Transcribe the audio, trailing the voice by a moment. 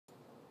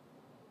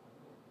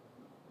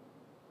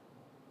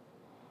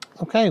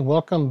Okay,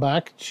 welcome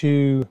back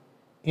to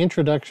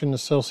Introduction to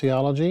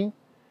Sociology.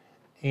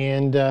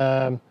 And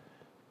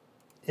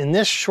in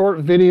this short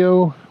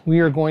video, we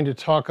are going to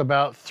talk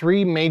about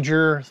three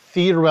major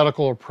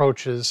theoretical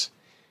approaches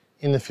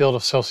in the field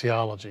of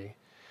sociology.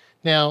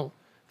 Now,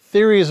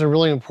 theory is a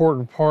really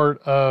important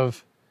part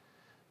of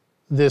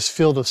this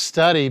field of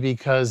study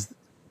because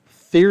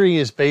theory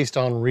is based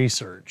on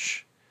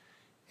research.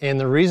 And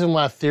the reason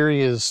why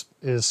theory is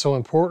so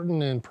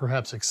important and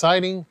perhaps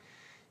exciting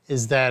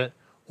is that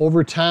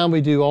over time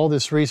we do all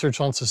this research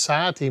on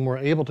society and we're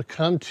able to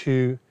come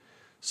to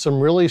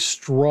some really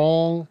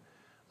strong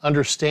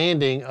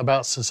understanding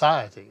about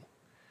society.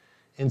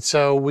 And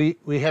so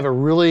we have a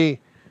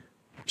really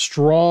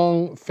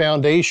strong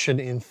foundation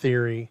in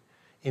theory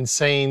in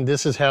saying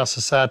this is how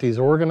society is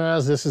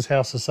organized, this is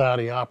how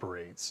society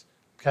operates,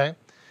 okay?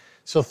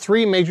 So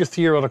three major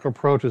theoretical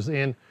approaches,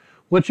 and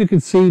what you can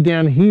see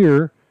down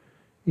here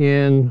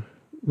and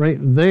right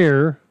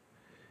there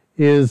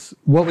is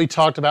what we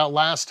talked about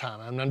last time.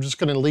 And I'm just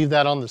going to leave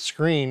that on the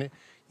screen.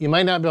 You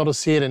might not be able to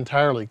see it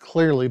entirely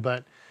clearly,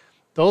 but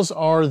those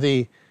are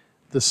the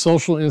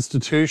social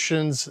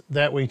institutions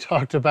that we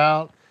talked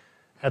about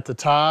at the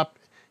top,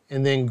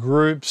 and then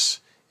groups,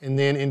 and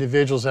then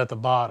individuals at the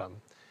bottom.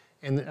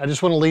 And I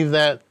just want to leave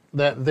that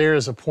there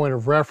as a point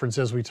of reference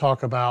as we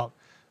talk about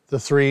the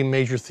three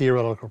major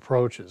theoretical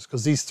approaches,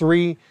 because these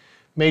three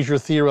major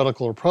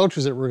theoretical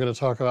approaches that we're going to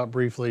talk about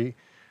briefly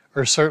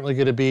are certainly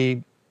going to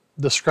be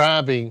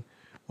describing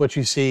what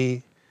you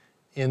see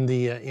in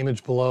the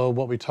image below,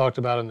 what we talked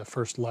about in the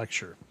first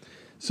lecture.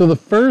 So the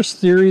first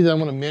theory that I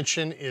want to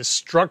mention is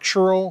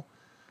structural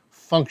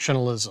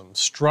functionalism.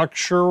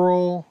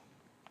 Structural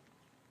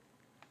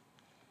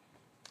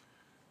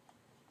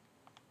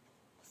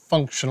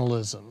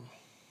functionalism.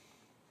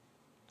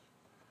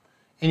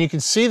 And you can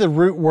see the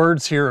root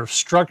words here of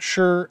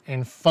structure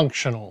and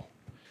functional.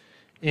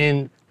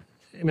 And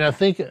I mean, I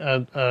think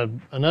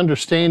an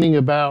understanding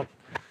about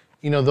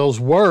those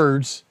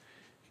words,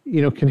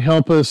 can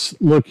help us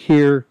look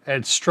here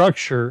at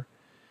structure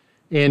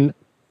and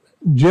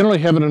generally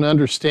having an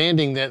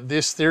understanding that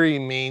this theory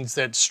means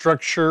that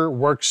structure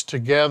works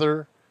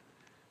together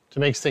to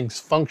make things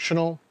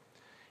functional.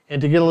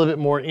 And to get a little bit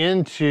more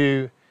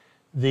into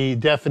the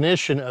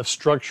definition of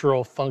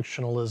structural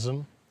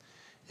functionalism,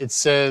 it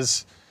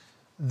says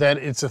that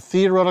it's a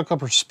theoretical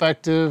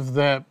perspective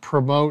that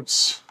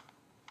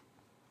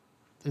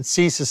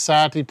sees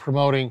society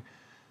promoting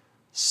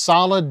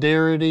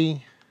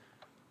solidarity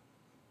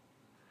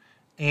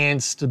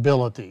and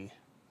stability.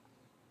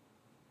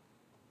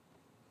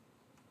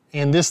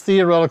 And this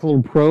theoretical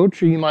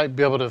approach, you might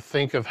be able to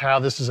think of how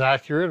this is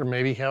accurate or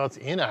maybe how it's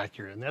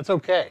inaccurate, and that's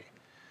okay.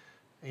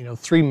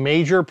 Three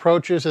major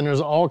approaches, and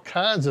there's all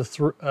kinds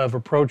of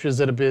approaches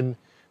that have been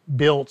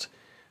built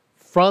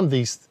from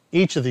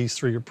each of these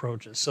three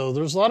approaches. So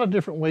there's a lot of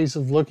different ways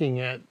of looking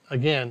at,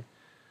 again,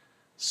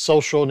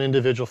 social and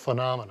individual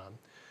phenomenon.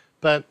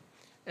 But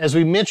as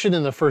we mentioned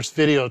in the first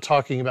video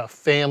talking about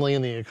family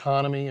and the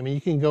economy, I mean,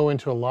 you can go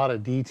into a lot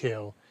of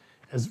detail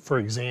for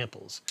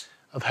examples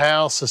of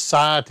how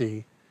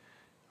society,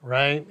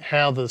 right,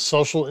 how the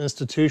social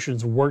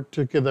institutions work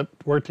together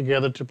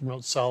to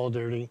promote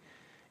solidarity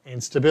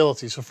and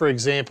stability. So for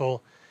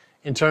example,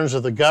 in terms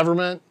of the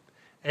government,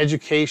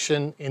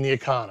 education, and the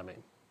economy,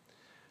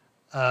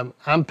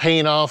 I'm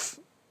paying off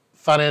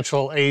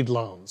financial aid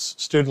loans,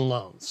 student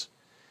loans.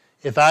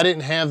 If I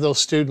didn't have those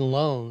student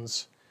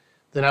loans,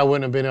 then I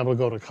wouldn't have been able to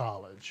go to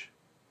college,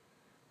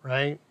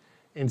 right?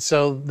 And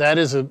so that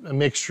is a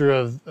mixture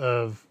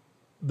of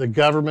the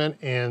government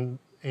and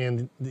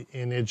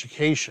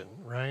education,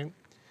 right?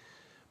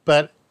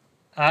 But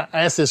I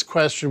ask this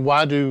question: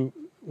 why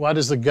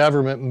does the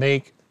government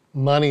make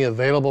money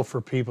available for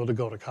people to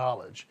go to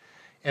college?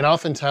 And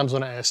oftentimes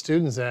when I ask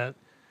students that,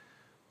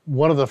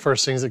 one of the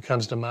first things that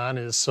comes to mind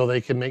is so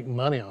they can make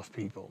money off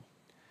people.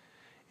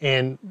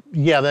 And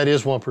yeah, that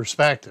is one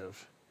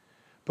perspective.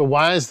 But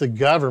why is the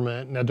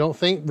government, now don't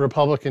think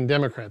Republican,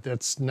 Democrat,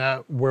 that's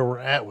not where we're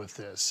at with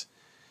this.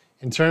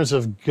 In terms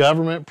of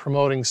government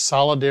promoting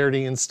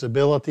solidarity and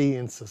stability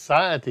in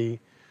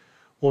society,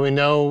 well, we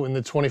know in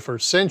the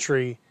 21st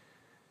century,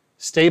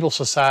 stable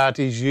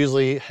societies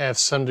usually have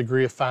some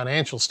degree of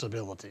financial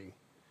stability.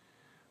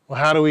 Well,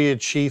 how do we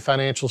achieve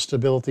financial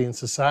stability in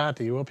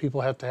society? Well,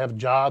 people have to have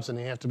jobs and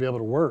they have to be able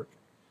to work.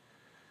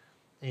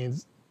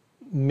 And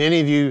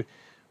many of you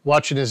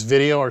watching this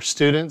video are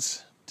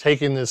students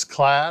taking this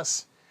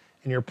class,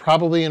 and you're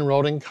probably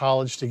enrolled in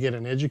college to get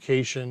an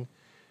education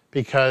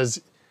because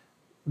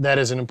that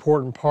is an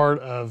important part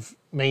of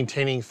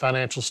maintaining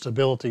financial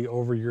stability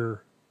over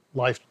your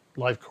life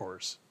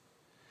course.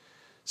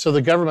 So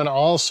the government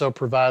also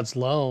provides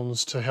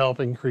loans to help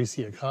increase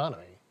the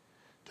economy,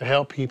 to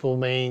help people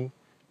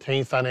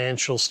maintain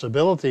financial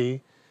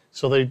stability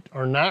so they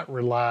are not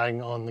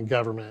relying on the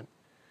government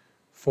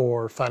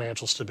for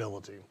financial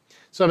stability.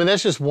 So, I mean,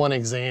 that's just one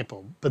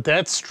example, but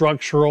that's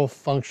structural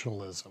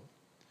functionalism.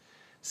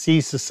 See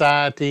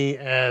society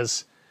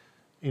as,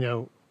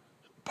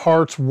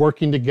 parts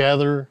working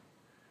together,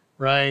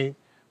 right?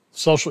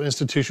 social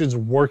institutions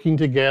working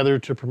together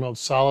to promote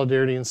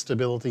solidarity and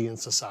stability in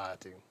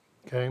society.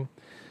 Okay.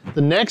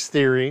 The next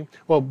theory,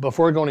 well,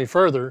 before I go any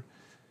further,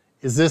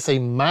 is this a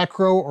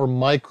macro or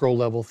micro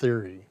level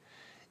theory?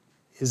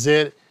 Is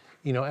it,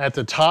 at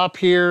the top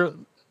here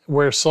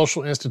where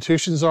social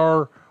institutions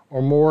are,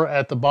 or more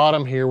at the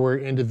bottom here where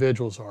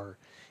individuals are?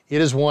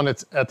 It is one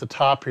that's at the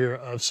top here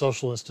of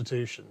social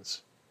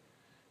institutions,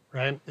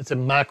 right? It's a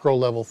macro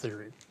level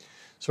theory.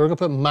 So we're going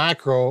to put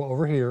macro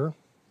over here,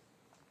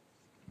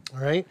 all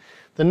right?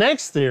 The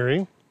next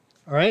theory,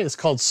 all right, is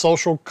called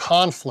social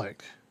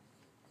conflict.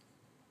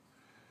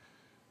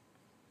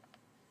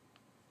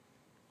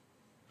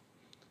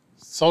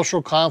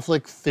 Social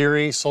conflict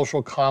theory,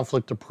 social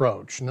conflict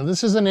approach. Now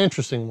this is an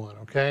interesting one,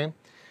 okay?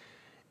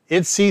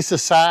 It sees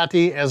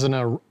society as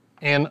an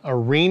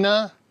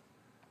arena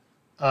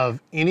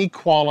of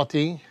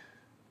inequality,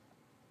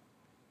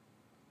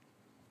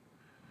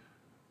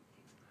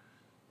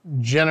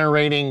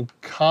 generating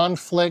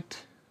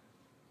conflict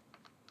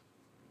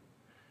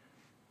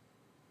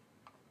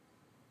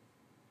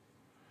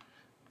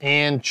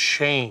and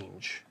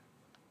change.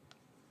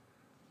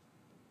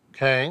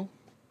 Okay?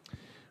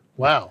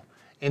 Wow.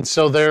 And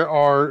so there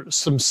are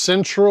some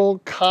central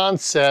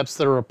concepts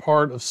that are a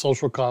part of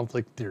social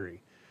conflict theory.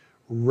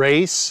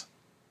 Race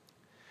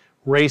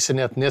and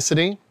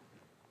ethnicity,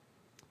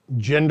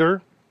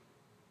 gender,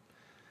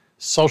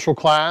 social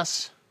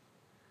class,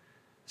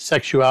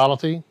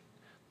 sexuality.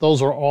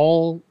 Those are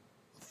all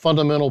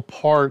fundamental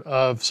part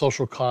of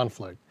social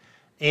conflict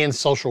and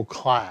social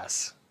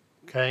class,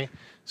 okay?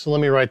 So let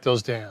me write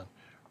those down.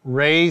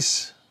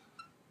 Race,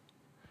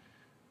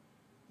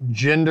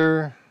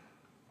 gender,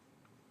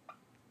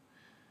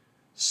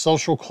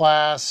 social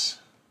class,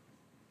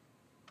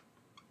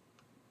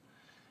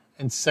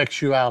 and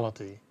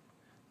sexuality.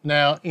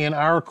 Now, in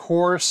our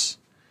course,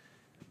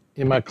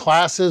 in my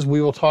classes,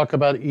 we will talk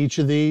about each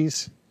of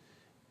these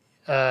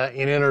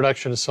in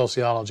Introduction to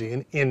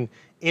Sociology. In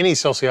any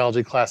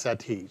sociology class I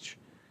teach,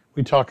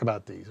 we talk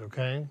about these,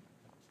 okay?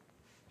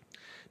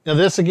 Now,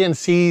 this again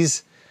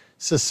sees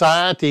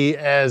society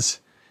as,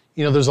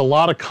 there's a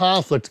lot of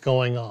conflict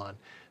going on.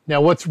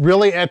 Now, what's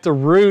really at the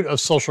root of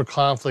social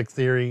conflict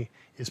theory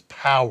is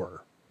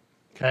power,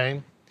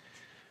 okay?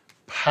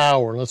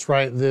 Power. Let's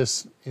write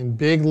this in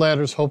big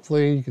letters.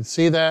 Hopefully you can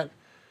see that.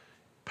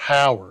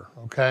 Power,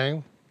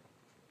 okay?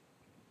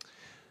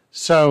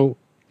 So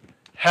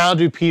how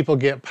do people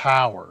get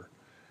power?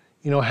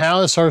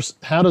 How does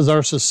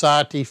our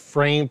society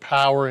frame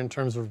power in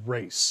terms of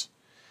race?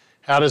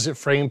 How does it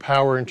frame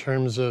power in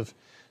terms of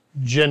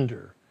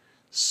gender,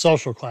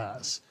 social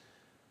class,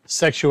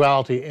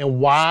 sexuality, and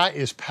why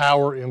is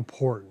power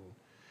important?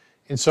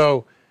 And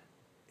so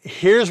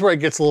here's where it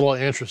gets a little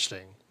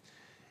interesting.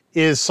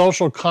 Is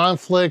social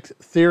conflict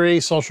theory,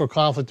 social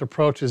conflict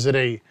approach, is it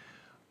a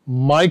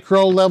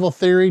micro level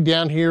theory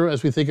down here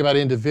as we think about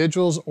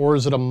individuals, or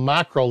is it a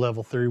macro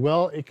level theory?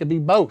 Well, it could be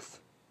both,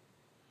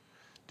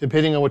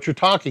 depending on what you're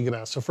talking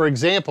about. So for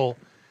example,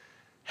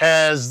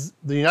 has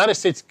the United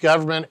States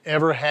government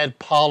ever had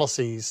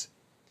policies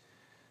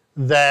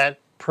that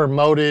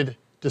promoted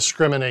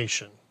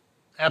discrimination?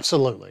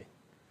 Absolutely.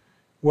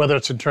 Whether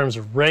it's in terms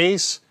of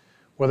race,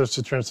 whether it's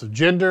in terms of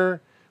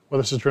gender, whether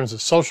it's in terms of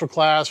social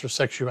class or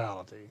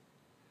sexuality.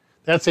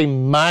 That's a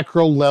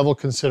macro level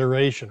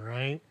consideration,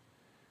 right?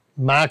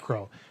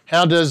 Macro.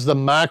 How does the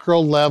macro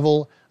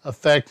level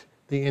affect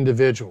the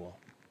individual?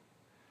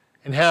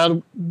 And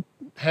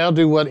how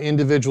do what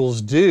individuals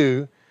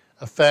do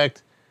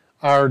affect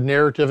our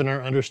narrative and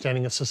our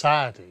understanding of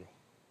society?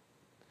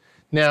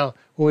 Now,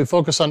 when we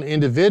focus on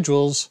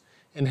individuals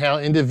and how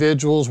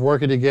individuals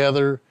working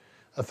together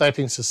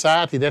affecting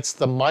society, that's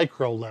the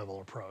micro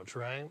level approach,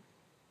 right?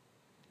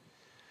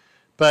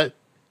 But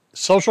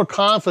social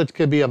conflict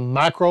could be a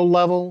macro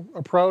level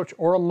approach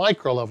or a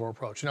micro level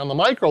approach. And on the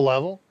micro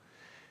level,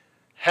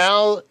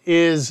 how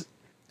does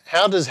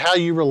how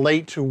you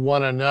relate to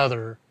one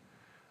another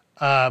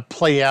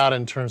play out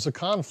in terms of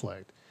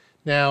conflict?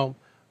 Now,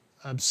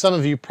 some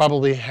of you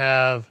probably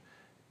have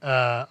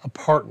a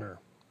partner,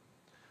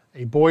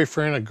 a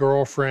boyfriend, a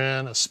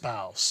girlfriend, a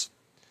spouse.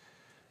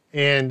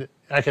 And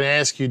I can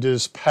ask you,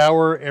 does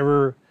power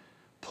ever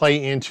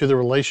play into the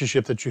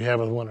relationship that you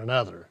have with one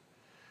another?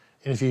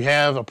 And if you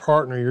have a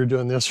partner, you're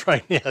doing this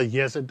right now.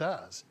 Yes, it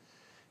does.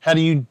 How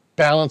do you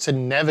balance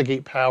and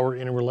navigate power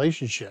in a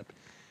relationship?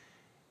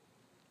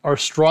 Are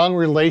strong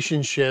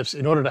relationships,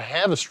 in order to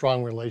have a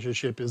strong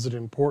relationship, is it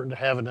important to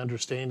have an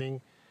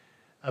understanding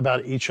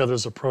about each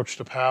other's approach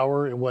to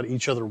power and what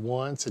each other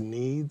wants and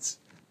needs?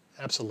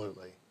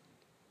 Absolutely.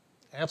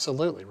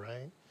 Absolutely,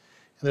 right? And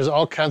there's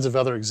all kinds of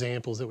other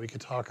examples that we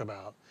could talk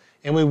about,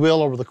 and we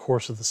will over the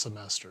course of the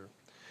semester.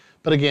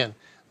 But again,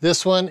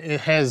 this one,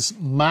 it has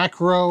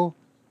macro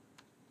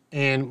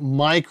and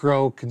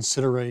micro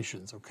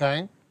considerations,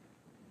 okay?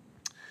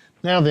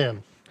 Now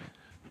then,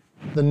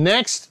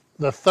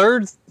 the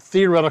third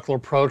theoretical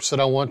approach that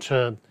I want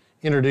to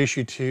introduce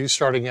you to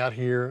starting out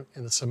here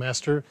in the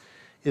semester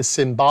is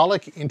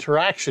symbolic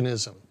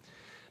interactionism.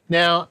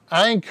 Now,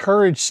 I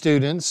encourage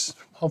students,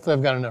 hopefully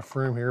I've got enough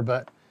room here,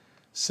 but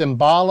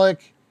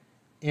symbolic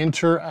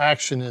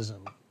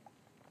interactionism.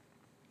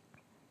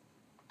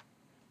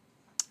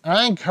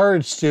 I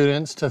encourage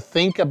students to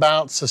think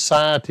about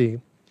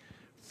society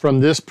from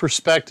this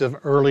perspective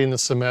early in the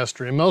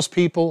semester. And most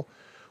people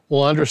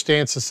will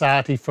understand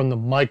society from the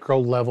micro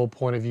level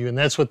point of view, and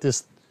that's what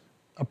this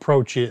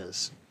approach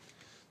is.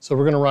 So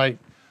we're going to write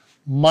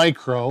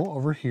micro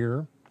over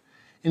here.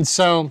 And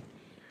so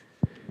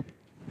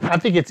I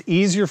think it's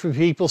easier for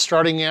people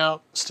starting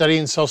out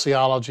studying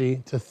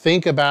sociology to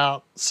think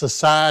about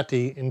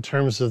society in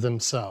terms of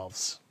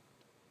themselves,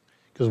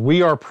 because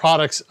we are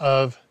products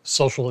of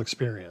social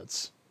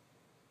experience.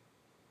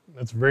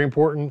 That's a very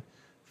important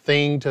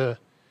thing to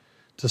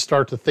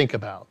start to think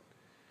about.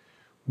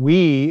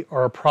 We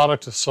are a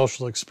product of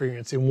social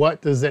experience. And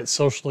what does that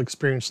social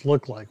experience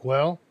look like?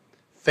 Well,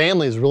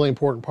 family is a really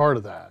important part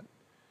of that.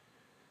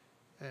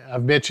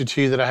 I've mentioned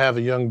to you that I have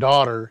a young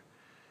daughter,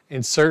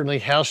 and certainly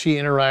how she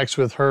interacts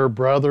with her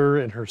brother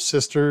and her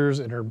sisters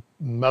and her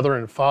mother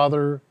and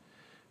father,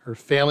 her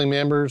family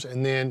members,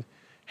 and then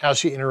how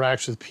she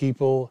interacts with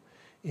people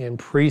in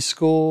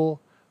preschool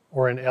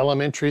or in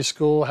elementary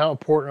school. How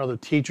important are the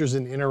teachers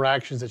and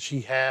interactions that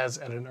she has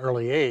at an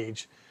early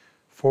age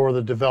for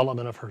the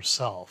development of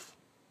herself?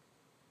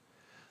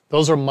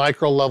 Those are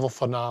micro-level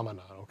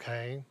phenomena,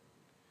 okay?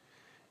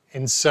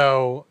 And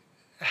so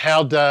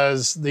how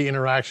does the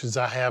interactions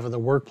I have in the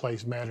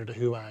workplace matter to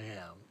who I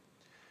am?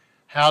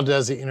 How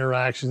does the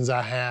interactions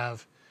I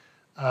have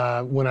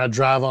when I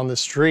drive on the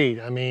street?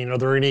 I mean, are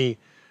there any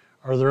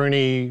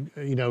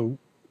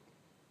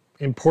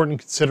important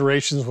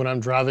considerations when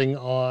I'm driving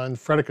on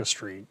Frederica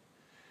Street?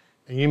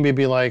 And you may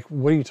be like,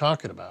 what are you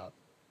talking about?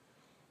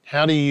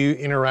 How do you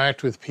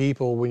interact with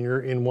people when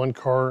you're in one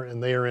car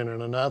and they are in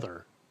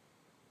another?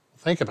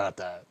 Think about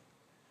that.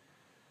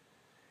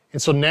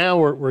 And so now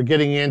we're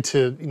getting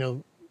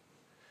into,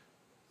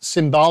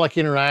 symbolic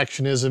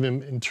interactionism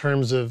in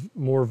terms of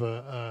more of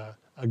a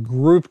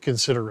group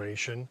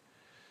consideration.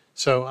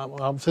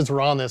 So since we're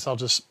on this, I'll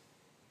just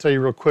tell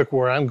you real quick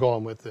where I'm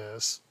going with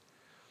this.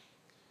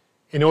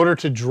 In order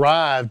to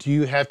drive, do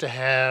you have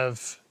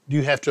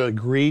to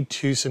agree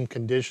to some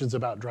conditions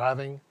about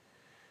driving?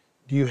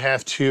 Do you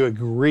have to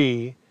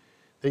agree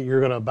that you're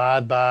going to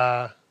abide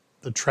by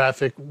the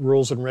traffic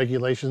rules and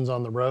regulations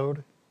on the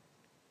road?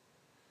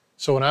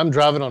 So when I'm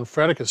driving on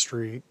Frederica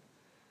Street,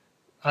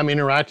 I'm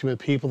interacting with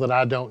people that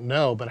I don't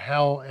know, but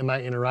how am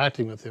I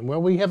interacting with them?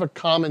 Well, we have a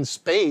common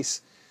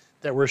space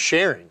that we're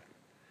sharing.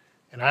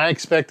 And I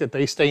expect that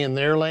they stay in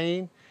their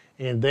lane,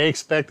 and they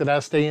expect that I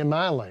stay in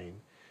my lane.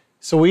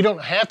 So we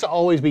don't have to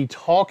always be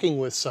talking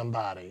with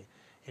somebody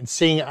and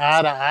seeing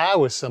eye to eye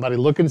with somebody,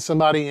 looking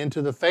somebody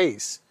into the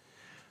face.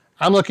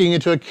 I'm looking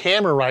into a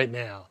camera right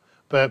now,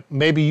 but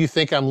maybe you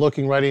think I'm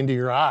looking right into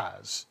your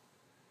eyes.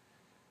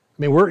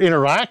 I mean, we're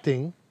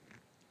interacting,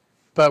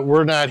 but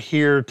we're not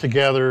here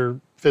together,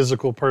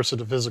 physical person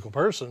to physical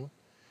person.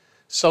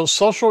 So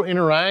social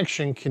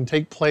interaction can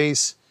take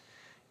place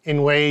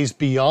in ways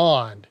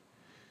beyond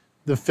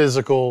the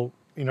physical,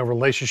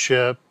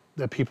 relationship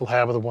that people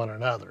have with one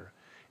another.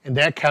 And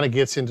that kind of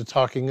gets into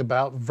talking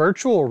about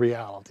virtual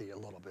reality a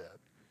little bit,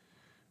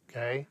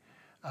 okay?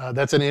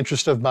 That's an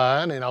interest of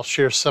mine, and I'll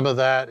share some of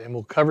that, and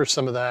we'll cover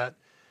some of that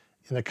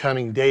in the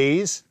coming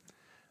days.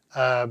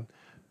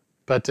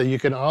 But you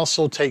can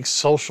also take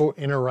social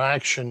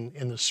interaction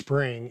in the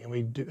spring, and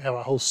we do have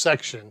a whole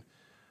section,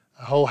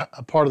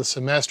 a part of the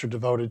semester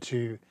devoted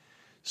to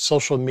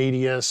social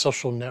media,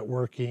 social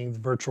networking,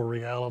 virtual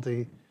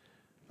reality.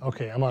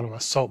 Okay, I'm on my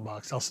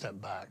soapbox. I'll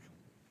step back.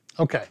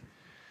 Okay,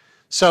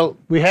 so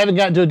we haven't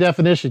gotten to a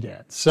definition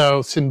yet.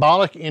 So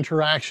symbolic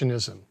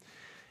interactionism.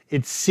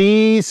 It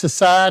sees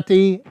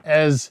society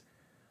as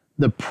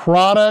the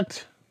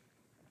product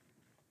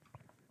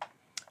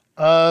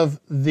of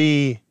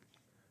the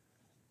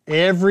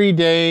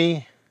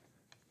everyday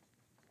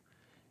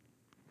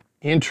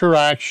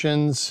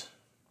interactions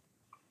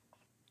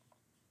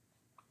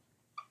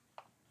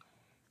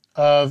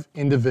of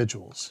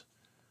individuals.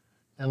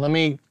 And let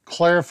me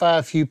clarify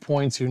a few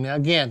points here. Now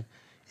again,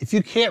 if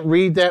you can't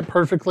read that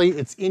perfectly,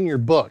 it's in your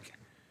book.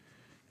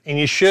 And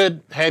you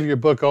should have your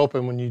book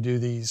open when you do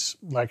these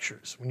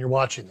lectures, when you're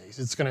watching these.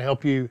 It's going to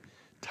help you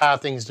tie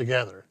things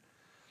together.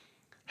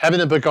 Having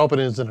the book open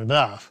isn't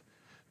enough,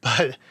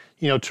 but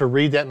to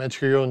read that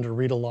material and to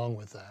read along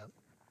with that.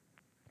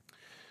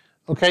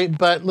 Okay,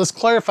 but let's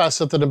clarify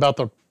something about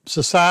the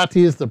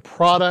society is the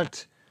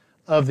product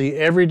of the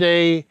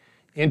everyday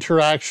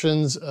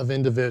interactions of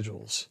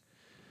individuals.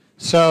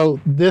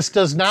 So this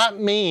does not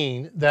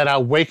mean that I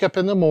wake up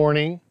in the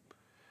morning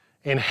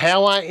and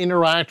how I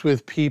interact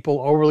with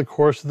people over the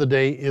course of the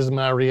day is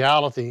my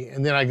reality,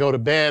 and then I go to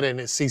bed and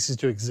it ceases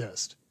to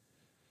exist.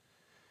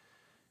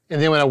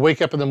 And then when I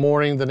wake up in the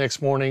morning, the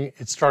next morning,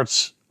 it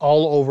starts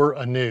all over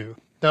anew.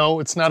 No,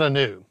 it's not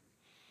anew.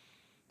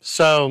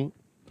 So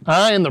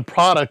I am the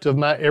product of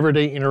my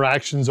everyday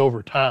interactions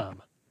over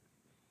time.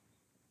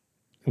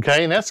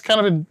 Okay, and that's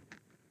kind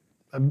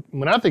of,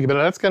 when I think about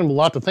it, that's kind of a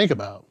lot to think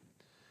about.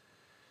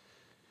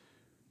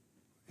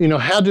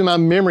 how do my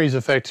memories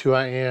affect who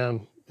I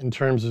am in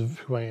terms of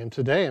who I am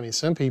today? I mean,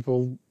 some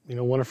people,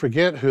 want to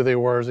forget who they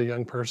were as a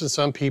young person.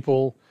 Some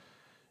people,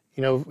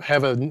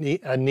 have a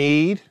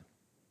need,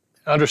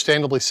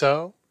 understandably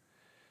so,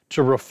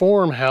 to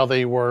reform how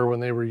they were when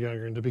they were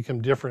younger and to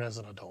become different as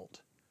an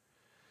adult.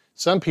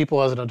 Some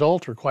people as an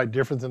adult are quite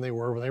different than they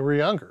were when they were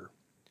younger.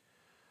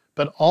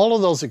 But all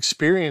of those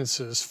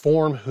experiences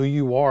form who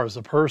you are as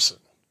a person.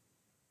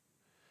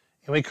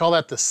 And we call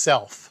that the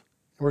self.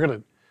 And we're going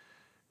to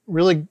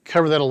really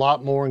cover that a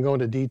lot more and go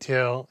into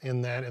detail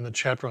in the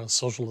chapter on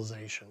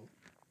socialization.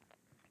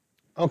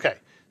 Okay,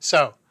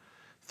 so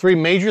 3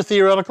 major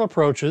theoretical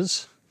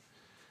approaches: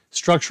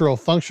 structural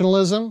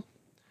functionalism,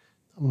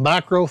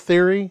 macro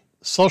theory,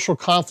 social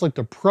conflict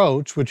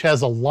approach, which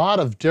has a lot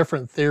of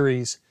different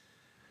theories,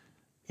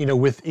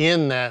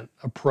 within that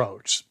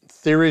approach.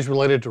 Theories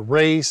related to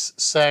race,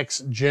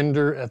 sex,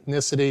 gender,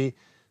 ethnicity,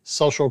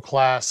 social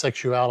class,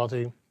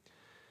 sexuality.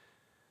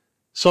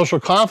 Social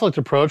conflict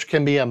approach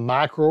can be a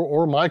macro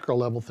or micro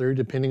level theory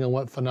depending on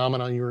what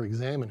phenomenon you're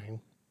examining.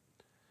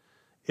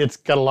 It's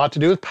got a lot to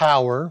do with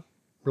power,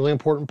 really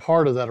important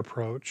part of that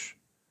approach,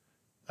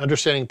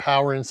 understanding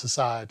power in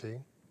society.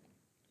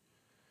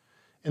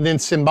 And then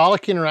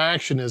symbolic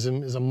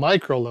interactionism is a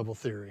micro level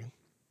theory.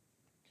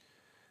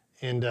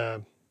 And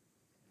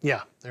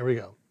there we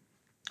go.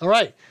 All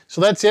right,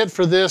 so that's it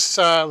for this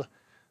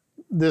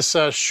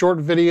short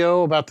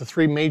video about the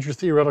 3 major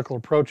theoretical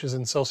approaches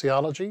in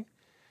sociology.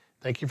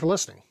 Thank you for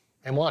listening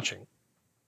and watching.